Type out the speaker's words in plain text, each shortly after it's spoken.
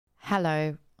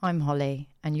Hello, I'm Holly,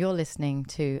 and you're listening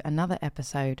to another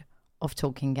episode of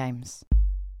Talking Games.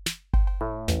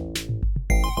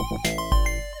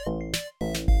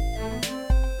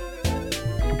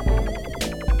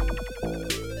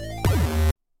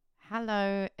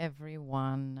 Hello,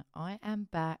 everyone. I am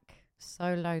back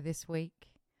solo this week.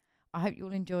 I hope you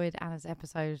all enjoyed Anna's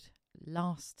episode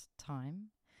last time.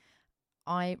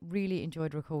 I really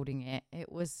enjoyed recording it.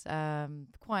 It was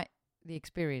quite the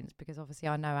experience because obviously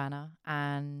I know Anna,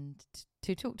 and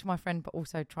to talk to my friend but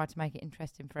also try to make it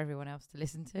interesting for everyone else to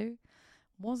listen to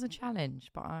was a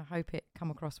challenge, but I hope it come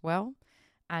across well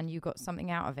and you got something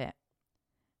out of it.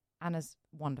 Anna's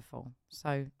wonderful,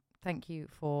 so thank you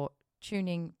for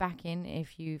tuning back in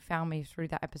if you found me through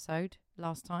that episode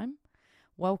last time.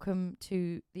 Welcome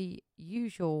to the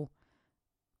usual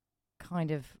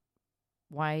kind of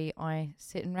way I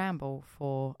sit and ramble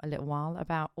for a little while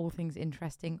about all things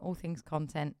interesting, all things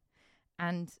content,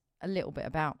 and a little bit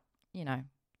about,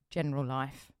 general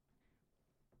life.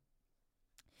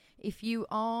 If you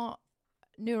are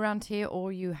new around here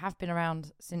or you have been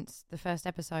around since the first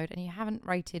episode and you haven't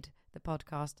rated the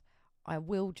podcast, I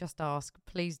will just ask,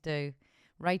 please do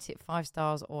rate it 5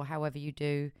 stars or however you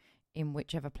do in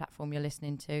whichever platform you're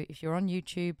listening to. If you're on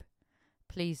YouTube,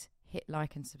 please hit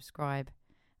like and subscribe.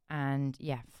 And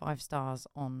 5 stars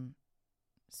on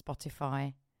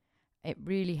Spotify. It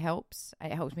really helps.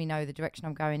 It helps me know the direction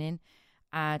I'm going in.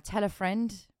 Tell a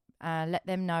friend. Let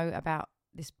them know about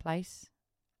this place.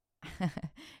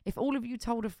 If all of you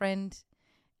told a friend,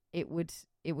 it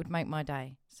would make my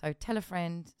day. So tell a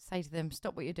friend, say to them,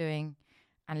 stop what you're doing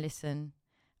and listen,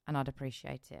 and I'd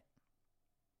appreciate it.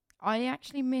 I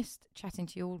actually missed chatting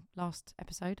to you all last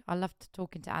episode. I loved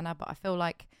talking to Anna, but I feel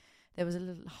like there was a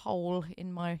little hole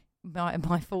in my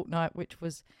fortnight, which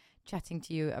was chatting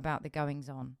to you about the goings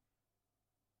on.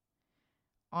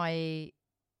 I've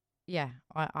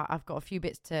got a few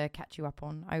bits to catch you up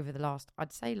on over the last,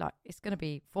 I'd say it's going to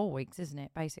be 4 weeks, isn't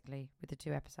it, basically, with the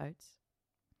 2 episodes.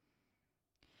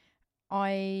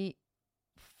 I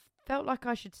felt like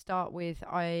I should start with,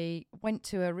 I went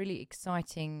to a really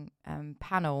exciting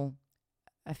panel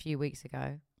a few weeks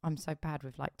ago. I'm so bad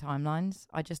with timelines.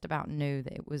 I just about knew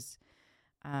that it was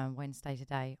Wednesday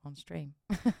today on stream.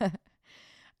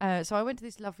 So I went to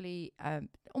this lovely,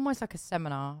 almost like a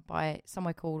seminar by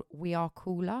somewhere called We Are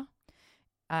Cooler,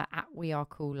 at We Are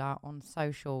Cooler on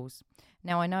socials.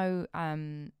 Now I know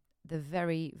the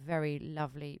very, very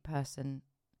lovely person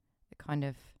that kind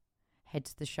of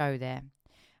heads the show there.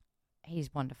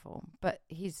 He's wonderful, but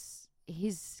his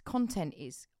content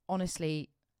is honestly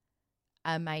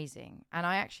amazing, and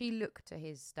I actually look to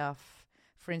his stuff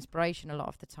for inspiration a lot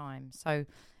of the time. So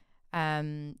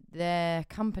their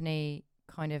company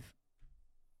kind of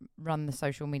run the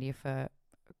social media for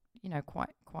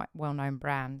quite well-known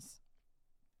brands.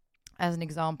 As an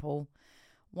example,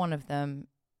 one of them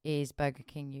is Burger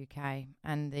King UK,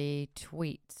 and the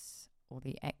tweets or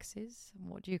the X's,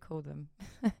 what do you call them,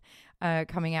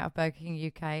 coming out of Burger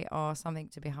King UK are something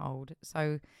to behold.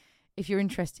 So if you're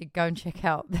interested, go and check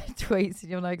out the tweets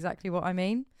and you'll know exactly what I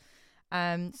mean.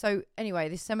 So anyway,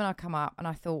 this seminar come up and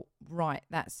I thought, right,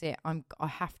 that's it. I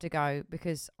have to go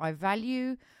because I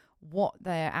value what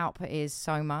their output is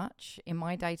so much in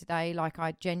my day to day.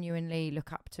 I genuinely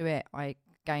look up to it. I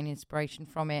gain inspiration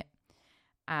from it.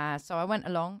 So I went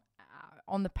along.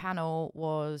 On the panel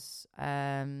was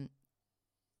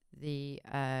the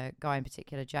guy in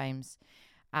particular, James.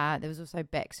 There was also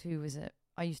Bex, who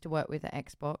I used to work with at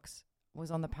Xbox,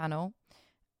 was on the panel.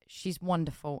 She's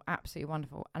wonderful, absolutely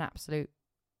wonderful, an absolute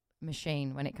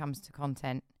machine when it comes to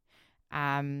content. So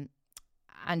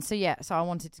I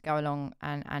wanted to go along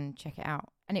and check it out.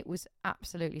 And it was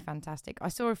absolutely fantastic. I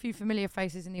saw a few familiar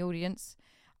faces in the audience.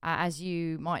 As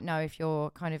you might know, if you're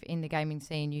kind of in the gaming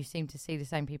scene, you seem to see the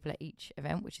same people at each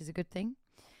event, which is a good thing.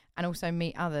 And also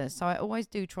meet others. So I always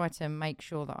do try to make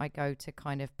sure that I go to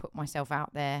kind of put myself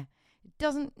out there. It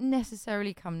doesn't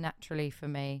necessarily come naturally for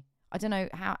me. I don't know,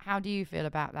 how do you feel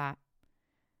about that?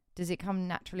 Does it come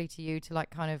naturally to you to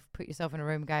kind of put yourself in a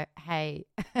room and go, hey,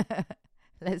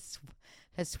 let's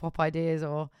swap ideas?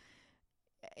 Or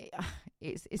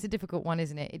it's a difficult one,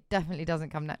 isn't it? It definitely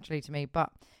doesn't come naturally to me.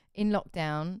 But in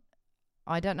lockdown,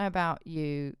 I don't know about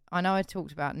you. I know I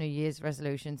talked about New Year's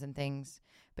resolutions and things,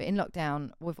 but in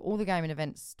lockdown, with all the gaming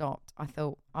events stopped, I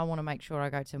thought I want to make sure I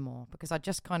go to more because I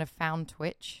just kind of found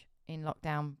Twitch in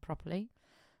lockdown properly.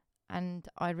 And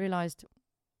I realised,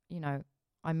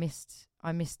 I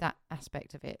missed that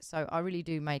aspect of it. So I really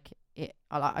do make it.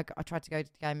 I tried to go to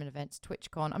gaming events,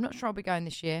 TwitchCon. I'm not sure I'll be going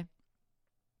this year.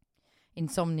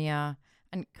 Insomnia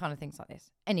and kind of things like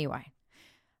this. Anyway,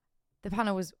 the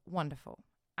panel was wonderful.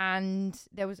 And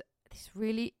there was this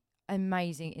really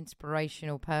amazing,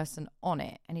 inspirational person on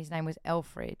it, and his name was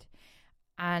Alfred.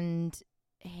 And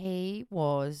he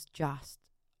was just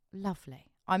lovely.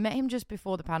 I met him just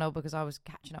before the panel because I was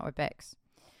catching up with Bex.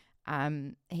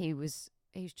 He was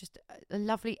just a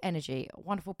lovely energy, a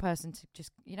wonderful person to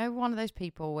just, one of those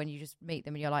people when you just meet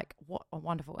them and you're like, what a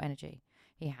wonderful energy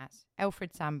he has.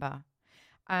 Alfred Samba.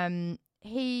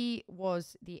 He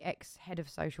was the ex-head of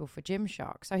social for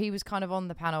Gymshark. So he was kind of on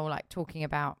the panel, like talking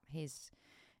about his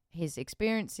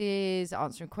experiences,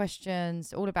 answering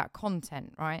questions, all about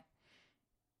content, right?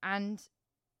 And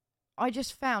I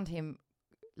just found him,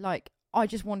 like, I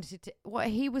just wanted to, what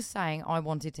he was saying, I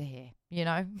wanted to hear,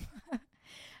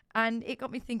 And it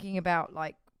got me thinking about,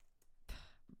 like,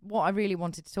 what I really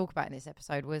wanted to talk about in this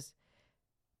episode was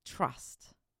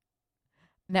trust.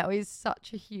 Now, is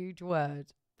such a huge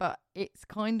word, but it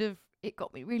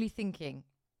got me really thinking.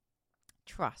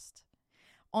 Trust.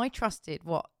 I trusted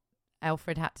what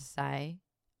Alfred had to say,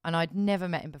 and I'd never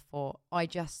met him before.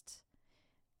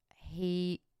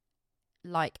 He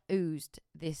like oozed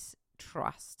this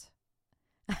trust.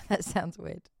 That sounds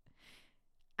weird.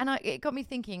 And it got me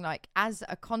thinking, like, as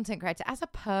a content creator, as a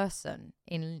person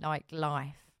in like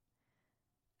life,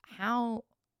 how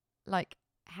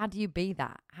do you be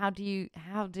that? How do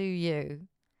you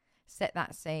set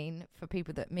that scene for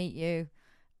people that meet you,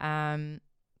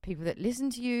 people that listen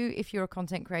to you? If you're a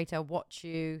content creator, watch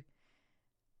you,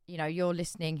 you're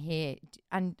listening here,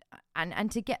 and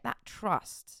to get that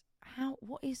trust,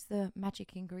 what is the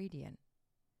magic ingredient?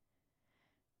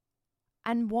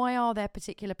 And why are there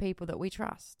particular people that we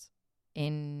trust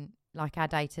in like our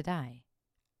day to day?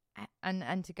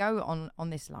 And to go on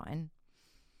this line,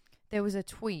 there was a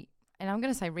tweet, and I'm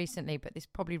going to say recently, but this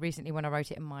probably recently when I wrote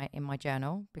it in my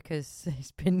journal, because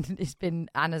it's been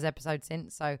Anna's episode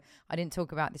since, so I didn't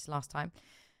talk about this last time.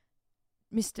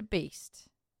 Mr. Beast,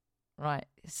 right?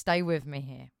 Stay with me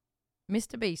here.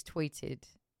 Mr. Beast tweeted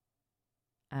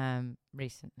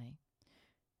recently.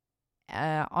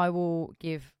 I will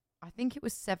give, I think it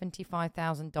was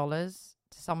 $75,000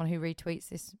 to someone who retweets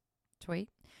this tweet.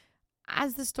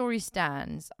 As the story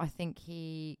stands, I think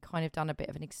he kind of done a bit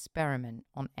of an experiment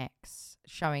on X,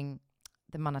 showing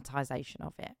the monetization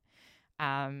of it.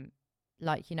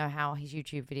 Like, how his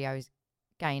YouTube videos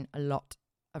gain a lot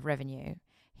of revenue.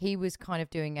 He was kind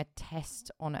of doing a test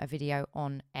on a video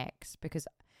on X, because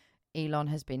Elon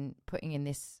has been putting in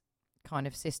this kind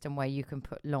of system where you can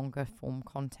put longer form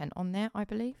content on there, I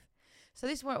believe. So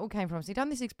this is where it all came from. So he done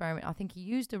this experiment. I think he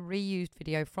used a reused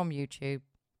video from YouTube,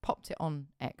 popped it on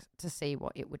X to see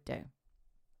what it would do.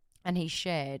 And he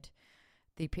shared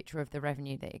the picture of the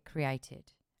revenue that it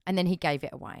created. And then he gave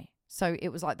it away. So it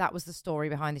was like, that was the story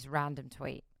behind this random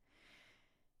tweet.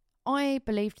 I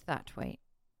believed that tweet.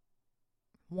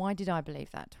 Why did I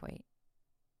believe that tweet?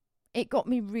 It got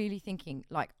me really thinking,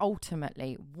 like,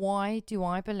 ultimately, why do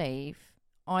I believe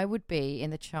I would be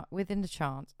within the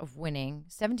chance of winning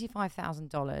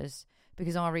 $75,000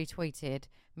 because I retweeted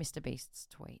Mr. Beast's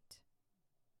tweet?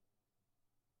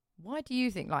 Why do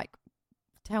you think, like,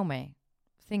 tell me,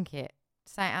 think it,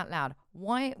 say it out loud.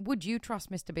 Why would you trust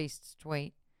Mr. Beast's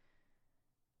tweet?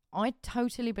 I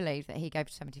totally believe that he gave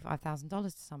 $75,000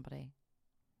 to somebody.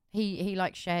 He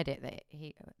like shared it, that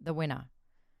the winner.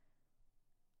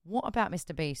 What about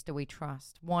Mr. Beast do we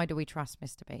trust? Why do we trust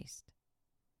Mr. Beast?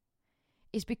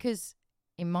 It's because,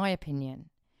 in my opinion,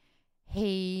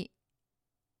 he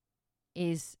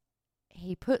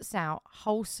puts out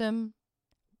wholesome,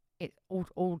 it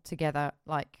all together,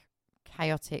 like,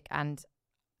 chaotic and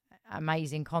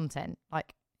amazing content.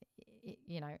 Like,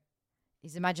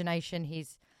 his imagination,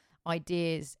 his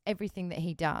ideas, everything that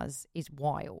he does is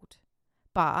wild.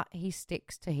 But he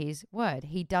sticks to his word.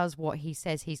 He does what he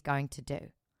says he's going to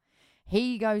do.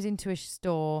 He goes into a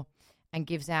store and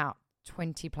gives out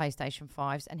 20 PlayStation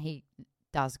 5s, and he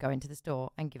does go into the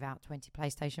store and give out 20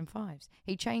 PlayStation 5s.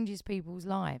 He changes people's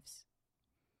lives.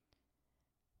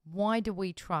 Why do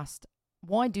we trust?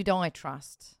 Why did I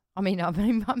trust? I mean,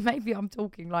 maybe I'm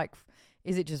talking like,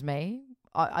 is it just me?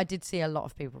 I did see a lot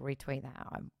of people retweet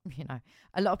that.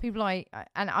 A lot of people and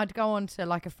I'd go on to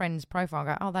like a friend's profile and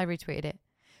go, oh, they retweeted it,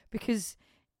 because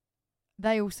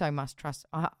they also must trust.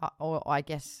 Or I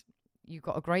guess you've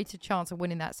got a greater chance of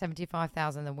winning that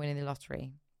 75,000 than winning the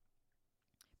lottery.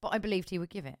 But I believed he would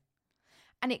give it.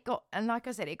 And like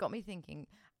I said, it got me thinking,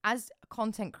 as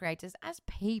content creators, as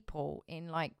people in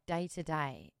like day to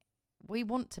day, we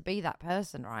want to be that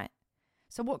person, right?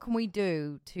 So what can we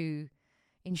do to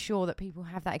ensure that people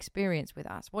have that experience with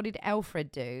us? What did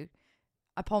Alfred do?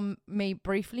 Upon me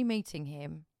briefly meeting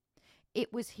him,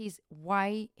 it was his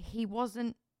way.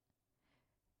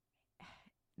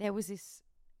 there was this,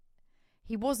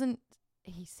 he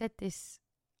said this,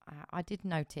 I did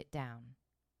note it down.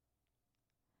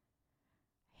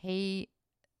 He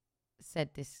said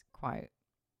this quote,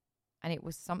 and it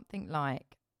was something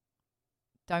like,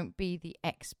 don't be the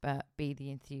expert, be the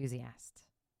enthusiast.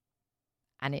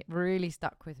 And it really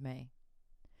stuck with me.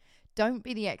 Don't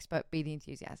be the expert, be the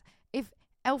enthusiast. If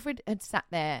Alfred had sat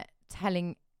there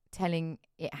telling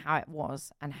it how it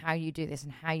was and how you do this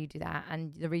and how you do that,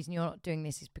 and the reason you're not doing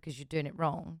this is because you're doing it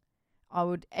wrong,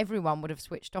 everyone would have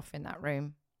switched off in that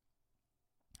room.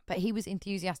 But he was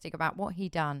enthusiastic about what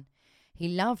he'd done. He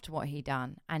loved what he'd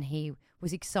done, and he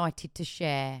was excited to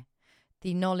share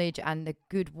the knowledge and the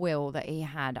goodwill that he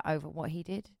had over what he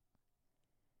did.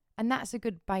 And that's a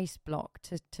good base block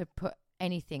to put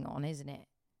anything on, isn't it?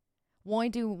 Why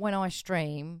do, when I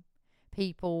stream,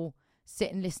 people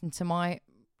sit and listen to my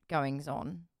goings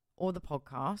on or the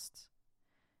podcasts?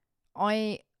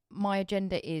 My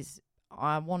agenda is,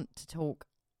 I want to talk,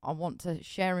 I want to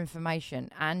share information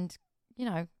and,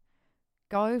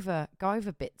 go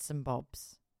over bits and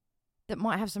bobs that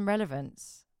might have some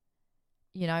relevance,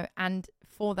 and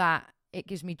for that, it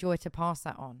gives me joy to pass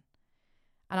that on.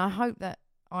 And I hope that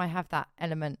I have that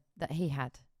element that he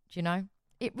had, do you know?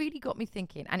 It really got me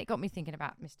thinking, and it got me thinking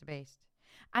about Mr. Beast.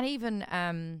 And even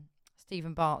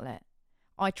Stephen Bartlett.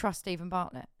 I trust Stephen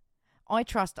Bartlett. I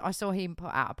saw him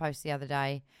put out a post the other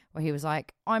day where he was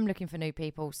like, I'm looking for new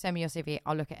people, send me your CV,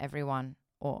 I'll look at everyone,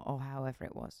 or however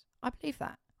it was. I believe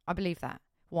that.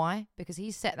 Why? Because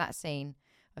he set that scene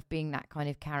of being that kind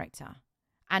of character.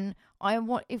 And I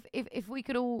want, if we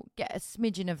could all get a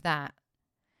smidgen of that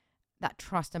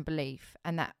trust and belief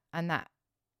and that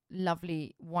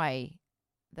lovely way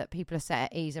that people are set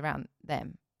at ease around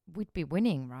them, we'd be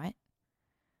winning, right?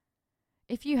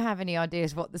 If you have any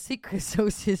ideas what the secret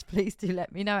sauce is, please do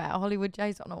let me know at Hollywood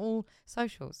Jays on all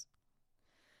socials.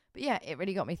 But yeah, it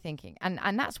really got me thinking.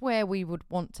 And that's where we would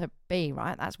want to be,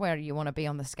 right? That's where you want to be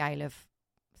on the scale of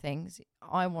things.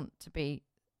 I want to be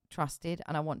trusted,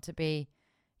 and I want to be,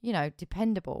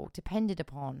 dependable, depended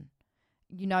upon.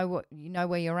 Where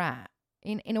you're at.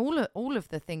 In all of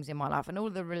the things in my life and all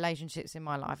the relationships in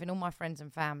my life and all my friends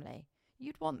and family,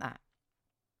 you'd want that.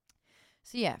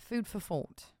 So yeah, food for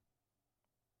thought.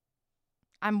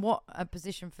 And what a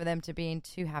position for them to be in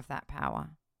to have that power.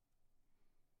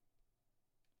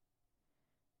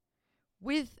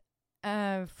 With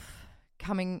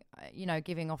coming,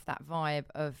 giving off that vibe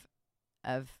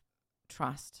of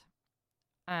trust.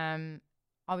 I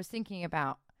was thinking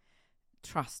about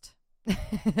trust,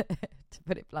 to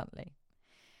put it bluntly.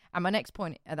 And my next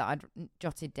point that I'd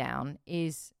jotted down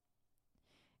is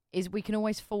we can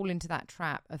always fall into that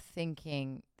trap of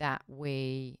thinking that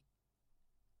we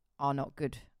are not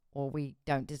good, or we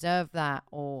don't deserve that,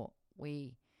 or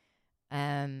we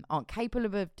aren't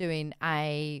capable of doing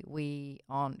A, we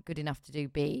aren't good enough to do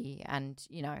B, and,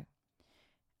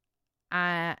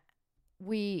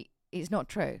 it's not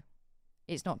true.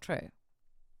 It's not true.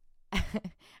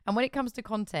 And when it comes to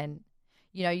content,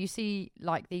 you see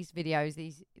like these videos,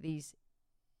 these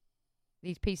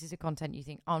pieces of content, you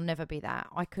think, I'll never be that.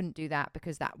 I couldn't do that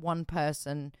because that one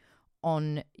person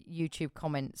on YouTube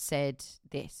comment said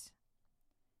this.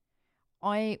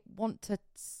 I want to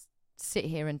sit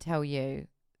here and tell you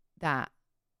that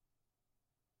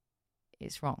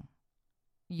it's wrong.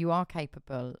 You are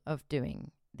capable of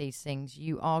doing these things.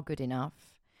 You are good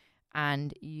enough,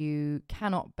 and you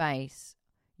cannot base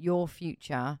your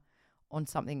future on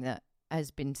something that has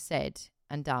been said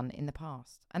and done in the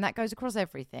past. And that goes across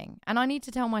everything. And I need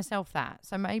to tell myself that.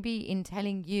 So maybe in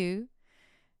telling you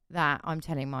that, I'm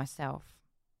telling myself.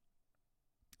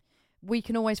 We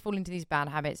can always fall into these bad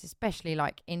habits, especially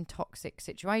like in toxic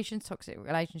situations, toxic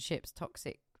relationships,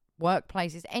 toxic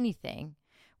workplaces, anything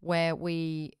where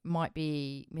we might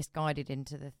be misguided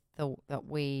into the thought that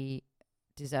we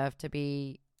deserve to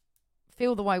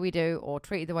feel the way we do, or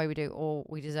treated the way we do, or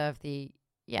we deserve the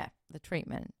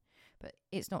treatment. But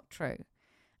it's not true.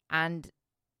 And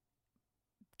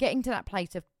getting to that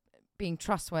place of being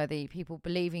trustworthy, people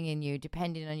believing in you,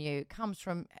 depending on you, comes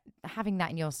from having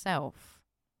that in yourself.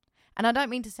 And I don't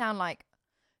mean to sound like,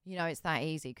 it's that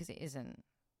easy, because it isn't.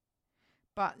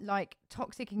 But like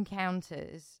toxic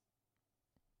encounters,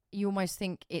 you almost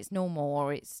think it's normal,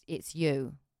 or it's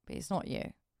you, but it's not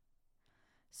you.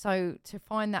 So to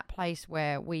find that place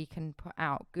where we can put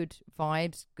out good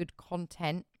vibes, good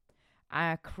content,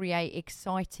 create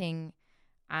exciting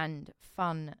and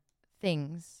fun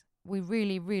things, we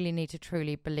really, really need to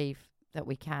truly believe that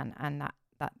we can, and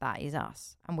that is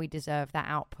us, and we deserve that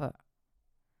output.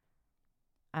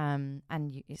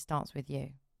 It starts with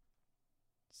you.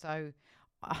 So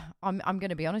I'm going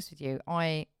to be honest with you.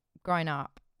 Growing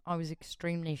up, I was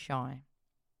extremely shy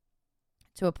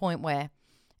to a point where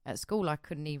at school I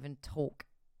couldn't even talk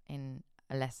in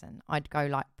a lesson. I'd go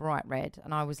like bright red,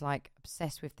 and I was like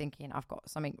obsessed with thinking I've got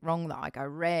something wrong that I go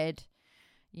red.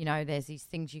 You know, there's these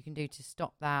things you can do to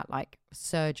stop that, like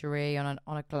surgery on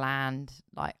a gland.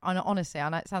 Like, honestly, I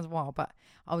know it sounds wild, but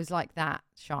I was like that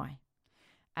shy.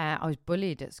 I was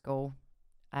bullied at school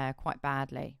quite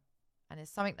badly. And it's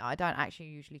something that I don't actually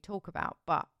usually talk about,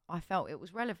 but I felt it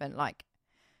was relevant. Like,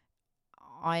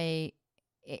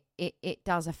 it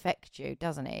does affect you,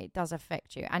 doesn't it? It does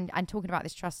affect you. And talking about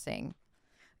this trust thing,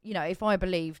 you know, if I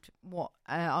believed what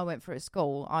I went through at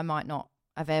school, I might not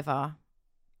have ever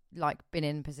like been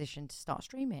in a position to start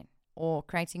streaming or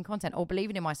creating content or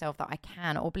believing in myself that I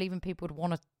can, or believing people would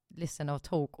want to listen or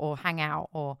talk or hang out,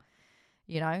 or,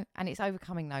 you know, and it's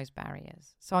overcoming those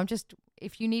barriers. So I'm just,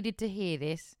 if you needed to hear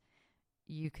this,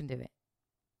 you can do it.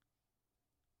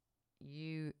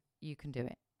 You can do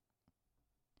it.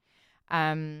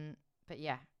 But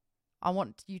yeah, I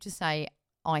want you to say,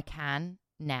 I can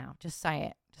now. Just say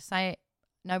it. Just say it.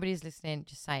 Nobody's listening.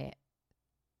 Just say it.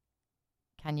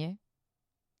 Can you?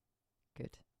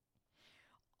 Good.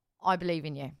 I believe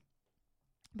in you.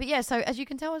 But yeah, so as you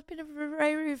can tell, it's been a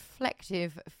very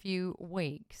reflective few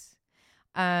weeks.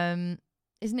 Isn't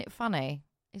it funny?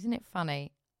 Isn't it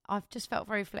funny? I've just felt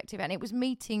very reflective, and it was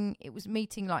meeting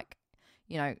like,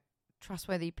 you know,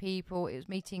 trustworthy people. It was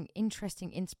meeting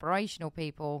interesting, inspirational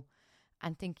people,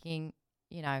 and thinking,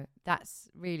 you know, that's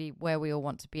really where we all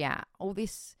want to be at. All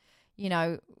this, you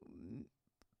know,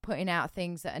 putting out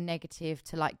things that are negative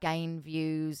to like gain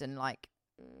views and like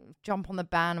jump on the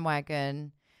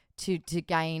bandwagon to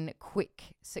gain quick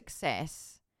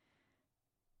success.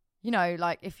 You know,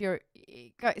 like if you're,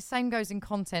 same goes in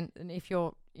content, and if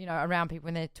you're, you know, around people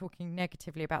when they're talking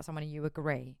negatively about someone and you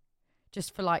agree,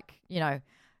 just for like, you know,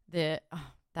 they'll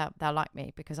like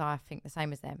me because I think the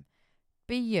same as them.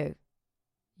 Be you.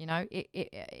 You know,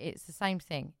 it's the same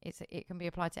thing. It can be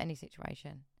applied to any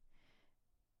situation.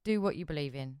 Do what you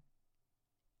believe in,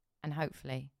 and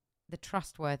hopefully the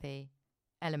trustworthy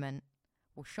element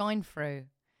will shine through,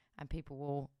 and people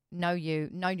will know you,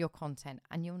 know your content,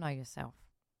 and you'll know yourself.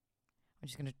 I'm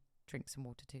just going to drink some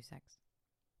water, 2 secs.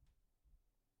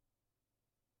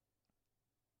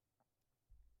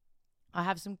 I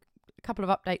have a couple of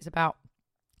updates about.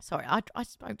 Sorry, I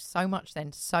spoke so much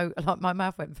then, so like my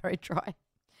mouth went very dry.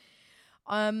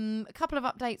 A couple of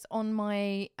updates on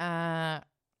my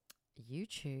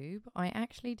YouTube. I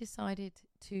actually decided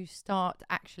to start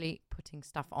actually putting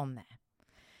stuff on there.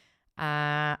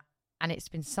 And it's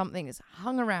been something that's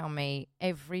hung around me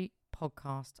every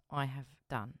podcast I have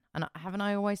done. And haven't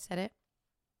I always said it?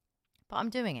 But I'm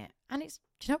doing it. And it's,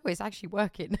 do you know what? It's actually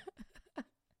working.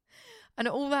 And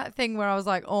all that thing where I was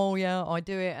like, oh yeah, I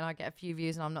do it and I get a few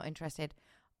views and I'm not interested.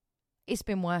 It's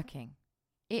been working.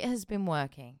 It has been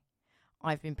working.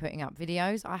 I've been putting up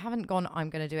videos. I haven't gone, I'm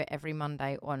going to do it every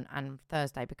Monday and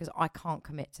Thursday, because I can't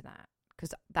commit to that,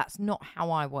 because that's not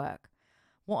how I work.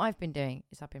 What I've been doing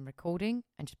is I've been recording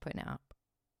and just putting it up.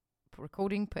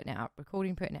 Recording, putting it up,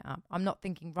 recording, putting it up. I'm not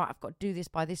thinking, right, I've got to do this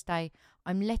by this day.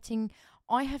 I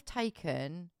have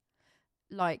taken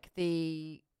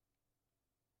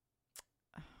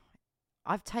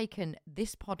I've taken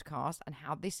this podcast and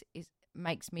how this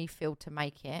makes me feel to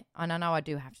make it. And I know I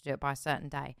do have to do it by a certain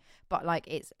day, but like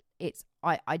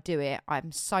I do it.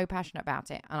 I'm so passionate about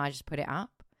it, and I just put it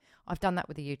up. I've done that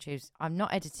with the YouTubes. I'm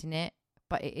not editing it,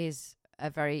 but it is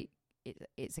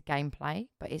it's a gameplay,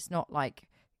 but it's not like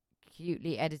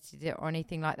cutely edited it or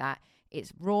anything like that.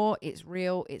 It's raw, it's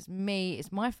real, it's me.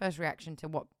 It's my first reaction to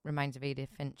What Remains of Edith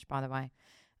Finch, by the way.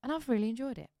 And I've really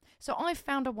enjoyed it. So I've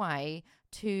found a way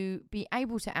to be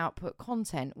able to output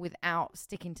content without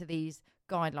sticking to these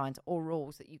guidelines or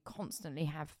rules that you constantly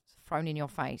have thrown in your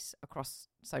face across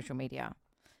social media.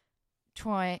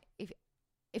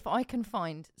 If I can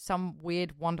find some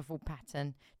weird, wonderful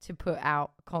pattern to put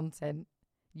out content,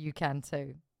 you can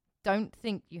too. Don't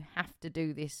think you have to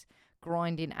do this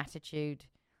grinding attitude.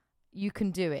 You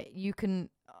can do it. You can,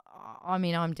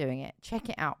 I'm doing it. Check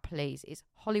it out, please. It's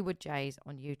Hollywood Jays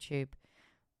on YouTube.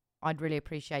 I'd really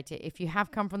appreciate it. If you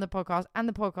have come from the podcast and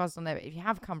the podcast on there, if you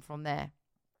have come from there,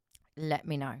 let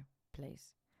me know,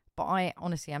 please. But I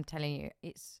honestly, I'm telling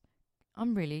you,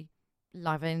 I'm really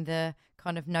loving the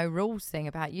kind of no rules thing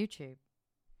about YouTube.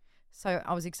 So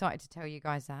I was excited to tell you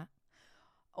guys that.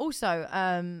 Also,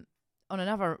 on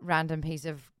another random piece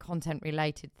of content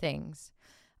related things,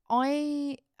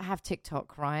 I have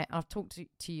TikTok, right? I've talked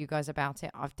to you guys about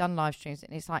it. I've done live streams,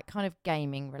 and it's like kind of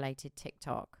gaming related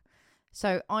TikTok.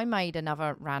 So I made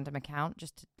another random account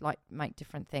just to like make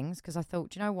different things because I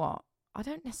thought, do you know what? I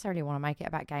don't necessarily want to make it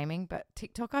about gaming, but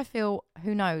TikTok, I feel,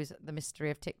 who knows the mystery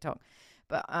of TikTok.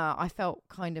 But I felt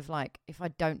kind of like if I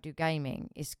don't do gaming,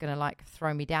 it's going to like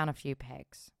throw me down a few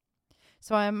pegs.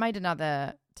 So I made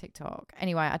another TikTok.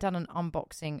 Anyway, I done an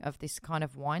unboxing of this kind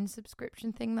of wine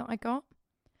subscription thing that I got.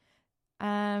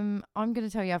 I'm going to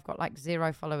tell you I've got like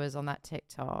 0 followers on that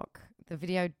TikTok. The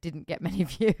video didn't get many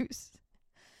views.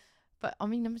 But I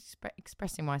mean, I'm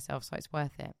expressing myself, so it's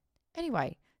worth it.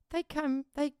 Anyway, they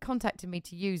contacted me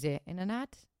to use it in an ad.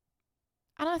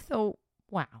 And I thought,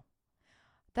 wow,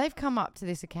 they've come up to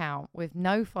this account with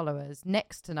no followers,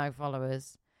 next to no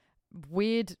followers,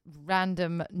 weird,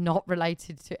 random, not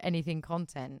related to anything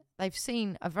content. They've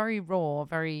seen a very raw,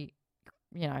 very,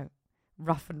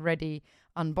 rough and ready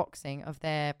unboxing of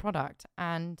their product,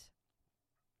 and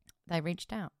they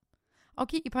reached out. I'll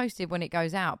keep you posted when it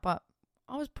goes out, but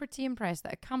I was pretty impressed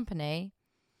that a company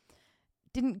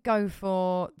didn't go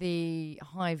for the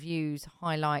high views,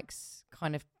 high likes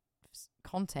kind of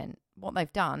content. What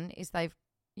they've done is they've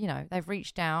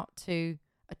reached out to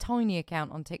a tiny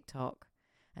account on TikTok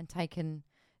and taken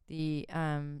the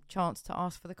chance to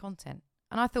ask for the content.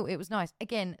 And I thought it was nice.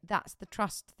 Again, that's the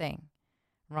trust thing,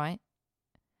 right?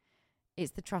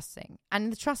 It's the trust thing.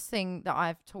 And the trust thing that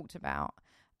I've talked about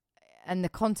and the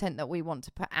content that we want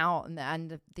to put out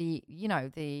and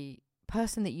the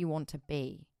person that you want to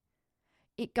be,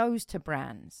 it goes to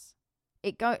brands.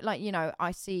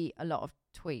 I see a lot of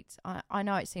tweets. I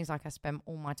know it seems like I spend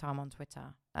all my time on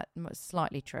Twitter. That's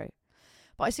slightly true.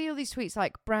 But I see all these tweets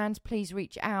like, brands, please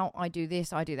reach out. I do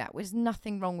this, I do that. There's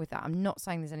nothing wrong with that. I'm not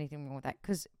saying there's anything wrong with that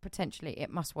because potentially it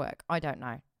must work. I don't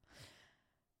know.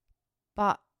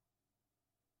 But,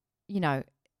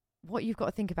 what you've got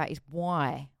to think about is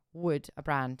why would a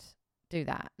brand do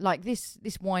that? Like this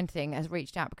wine thing has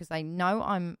reached out because they know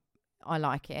I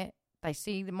like it. They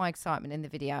see my excitement in the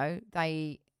video.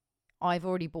 I've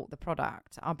already bought the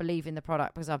product. I believe in the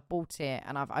product because I've bought it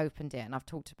and I've opened it and I've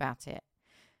talked about it.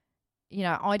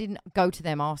 I didn't go to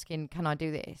them asking, can I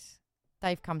do this?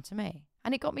 They've come to me.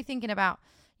 And it got me thinking about,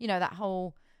 that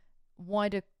whole why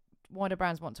do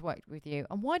brands want to work with you?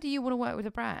 And why do you want to work with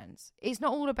the brands? It's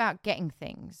not all about getting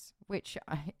things, which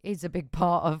is a big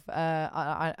part of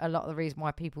a lot of the reason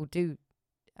why people do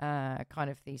kind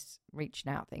of these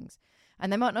reaching out things.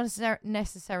 And they might not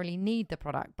necessarily need the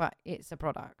product, but it's a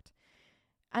product.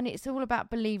 And it's all about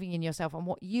believing in yourself and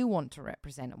what you want to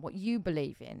represent and what you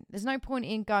believe in. There's no point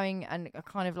in going and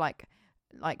kind of like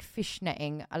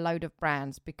fishnetting a load of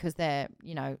brands because they're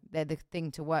the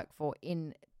thing to work for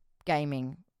in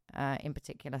gaming in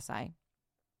particular, say.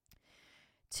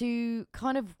 To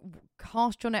kind of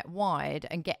cast your net wide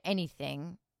and get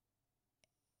anything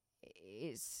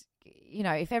is,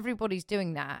 if everybody's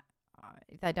doing that,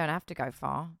 they don't have to go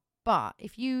far. But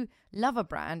if you love a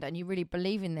brand and you really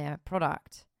believe in their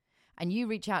product and you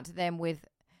reach out to them with,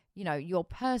 your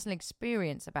personal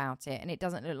experience about it and it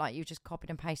doesn't look like you've just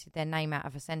copied and pasted their name out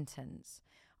of a sentence,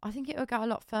 I think it will go a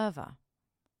lot further.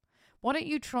 Why don't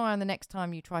you try on the next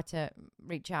time you try to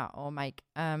reach out or make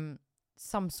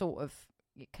some sort of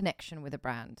connection with a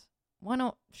brand? Why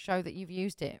not show that you've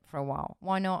used it for a while?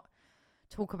 Why not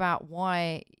talk about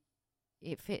why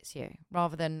it fits you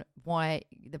rather than why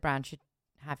the brand should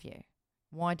have you?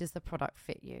 Why does the product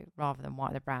fit you rather than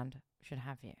why the brand should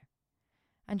have you?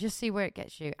 And just see where it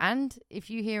gets you. And if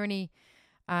you hear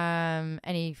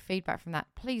any feedback from that,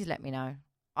 please let me know.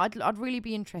 I'd really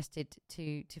be interested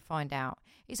to find out.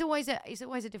 It's always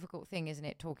a difficult thing, isn't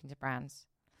it, talking to brands?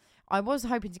 I was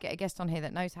hoping to get a guest on here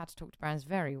that knows how to talk to brands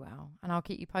very well, and I'll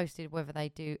keep you posted whether they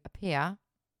do appear.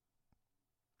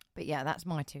 But yeah, that's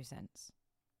my 2 cents.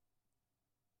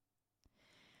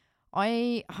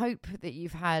 I hope that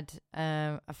you've had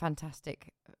a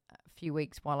fantastic few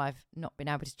weeks while I've not been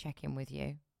able to check in with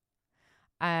you.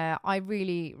 I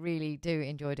really, really do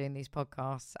enjoy doing these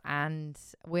podcasts, and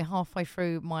we're halfway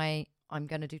through my I'm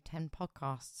going to do 10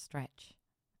 podcasts stretch.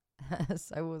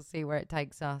 So we'll see where it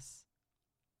takes us.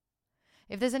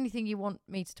 If there's anything you want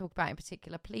me to talk about in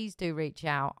particular, please do reach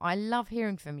out. I love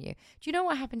hearing from you. Do you know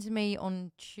what happened to me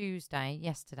on Tuesday,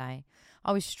 yesterday?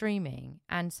 I was streaming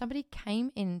and somebody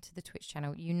came into the Twitch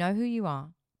channel. You know who you are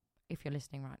if you're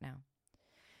listening right now.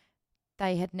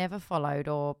 They had never followed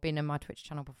or been in my Twitch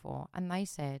channel before. And they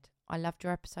said, I loved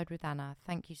your episode with Anna.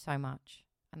 Thank you so much.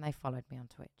 And they followed me on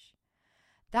Twitch.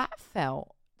 That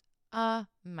felt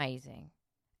amazing.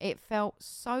 It felt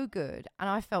so good, and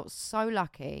I felt so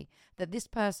lucky that this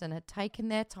person had taken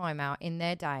their time out in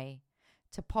their day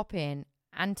to pop in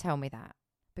and tell me that.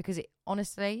 Because it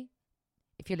honestly,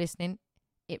 if you're listening,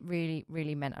 it really,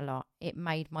 really meant a lot. It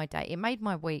made my day. It made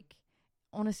my week.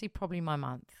 Honestly, probably my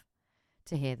month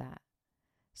to hear that.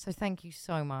 So thank you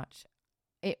so much.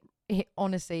 It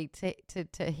honestly,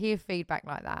 to hear feedback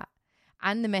like that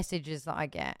and the messages that I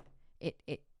get,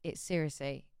 it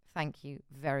seriously, thank you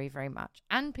very, very much.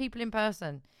 And people in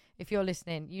person, if you're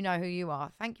listening, you know who you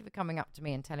are. Thank you for coming up to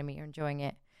me and telling me you're enjoying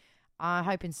it. I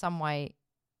hope in some way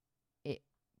it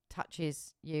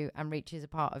touches you and reaches a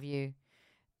part of you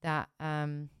that,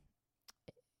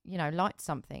 lights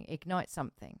something, ignites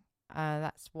something.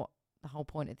 That's what the whole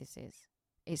point of this is.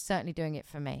 It's certainly doing it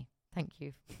for me. Thank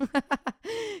you.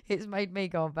 It's made me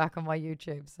go back on my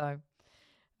YouTube. So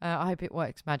I hope it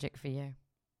works magic for you.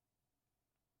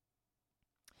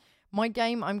 My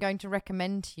game I'm going to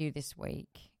recommend to you this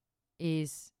week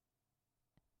is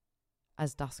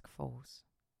As Dusk Falls.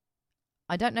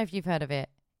 I don't know if you've heard of it.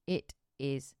 It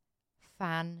is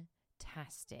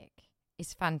fantastic.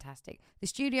 It's fantastic. The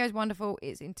studio is wonderful.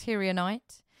 It's Interior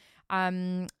Night.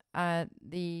 The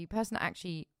person that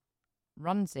actually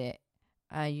runs it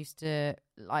used to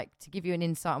like to give you an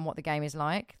insight on what the game is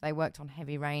like. They worked on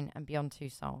Heavy Rain and Beyond Two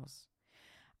Souls.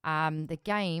 The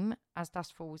game, As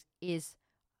Dusk Falls, is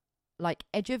like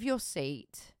edge of your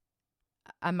seat,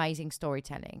 amazing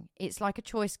storytelling. It's like a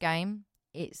choice game.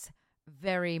 It's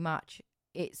very much,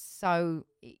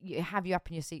 you have you up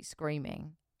in your seat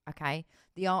screaming. Okay.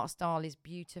 The art style is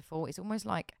beautiful. It's almost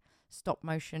like stop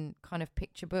motion kind of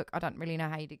picture book. I don't really know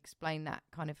how you'd explain that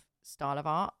kind of style of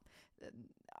art.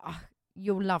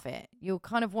 You'll love it. You'll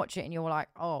kind of watch it and you're like,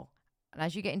 oh, and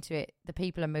as you get into it, the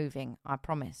people are moving. I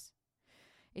promise.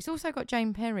 It's also got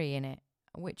Jane Perry in it,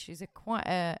 which is quite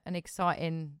an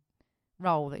exciting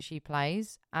role that she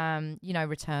plays.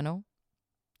 Returnal.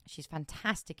 She's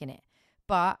fantastic in it.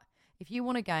 But if you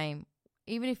want a game,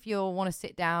 even if you want to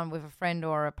sit down with a friend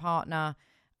or a partner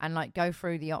and like go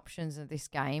through the options of this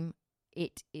game,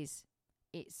 it's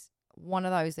one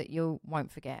of those that you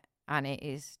won't forget. And it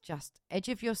is just edge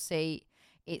of your seat.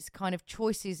 It's kind of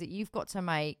choices that you've got to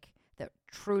make that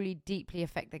truly deeply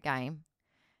affect the game.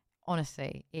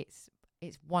 Honestly, it's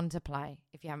one to play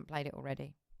if you haven't played it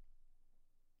already.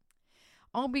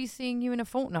 I'll be seeing you in a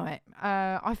fortnight.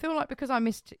 I feel like because I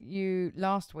missed you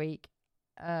last week,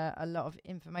 a lot of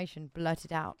information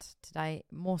blurted out today,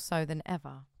 more so than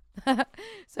ever.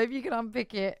 So if you can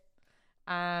unpick it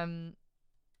and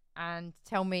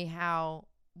tell me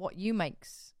what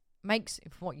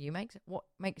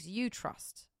makes you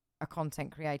trust a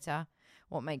content creator,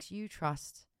 what makes you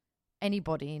trust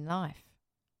anybody in life.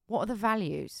 What are the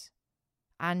values?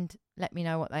 And let me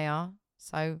know what they are.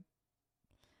 So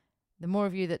the more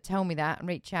of you that tell me that and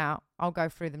reach out, I'll go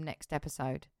through them next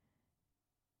episode.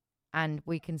 And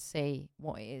we can see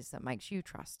what it is that makes you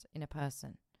trust in a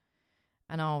person.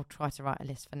 And I'll try to write a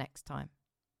list for next time.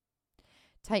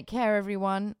 Take care,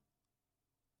 everyone.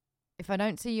 If I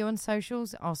don't see you on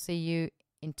socials, I'll see you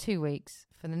in 2 weeks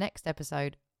for the next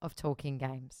episode of Talking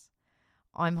Games.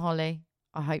 I'm Holly.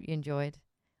 I hope you enjoyed.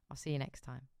 I'll see you next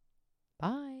time.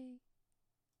 Bye.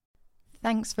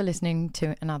 Thanks for listening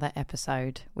to another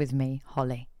episode with me,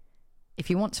 Holly. If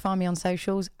you want to find me on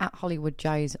socials, at Hollywood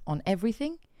Joes on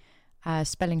everything.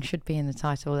 Spelling should be in the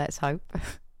title, let's hope.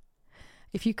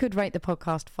 If you could rate the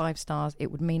podcast 5 stars,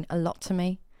 it would mean a lot to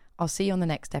me. I'll see you on the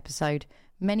next episode.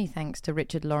 Many thanks to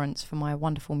Richard Lawrence for my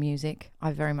wonderful music.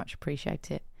 I very much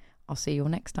appreciate it. I'll see you all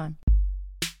next time.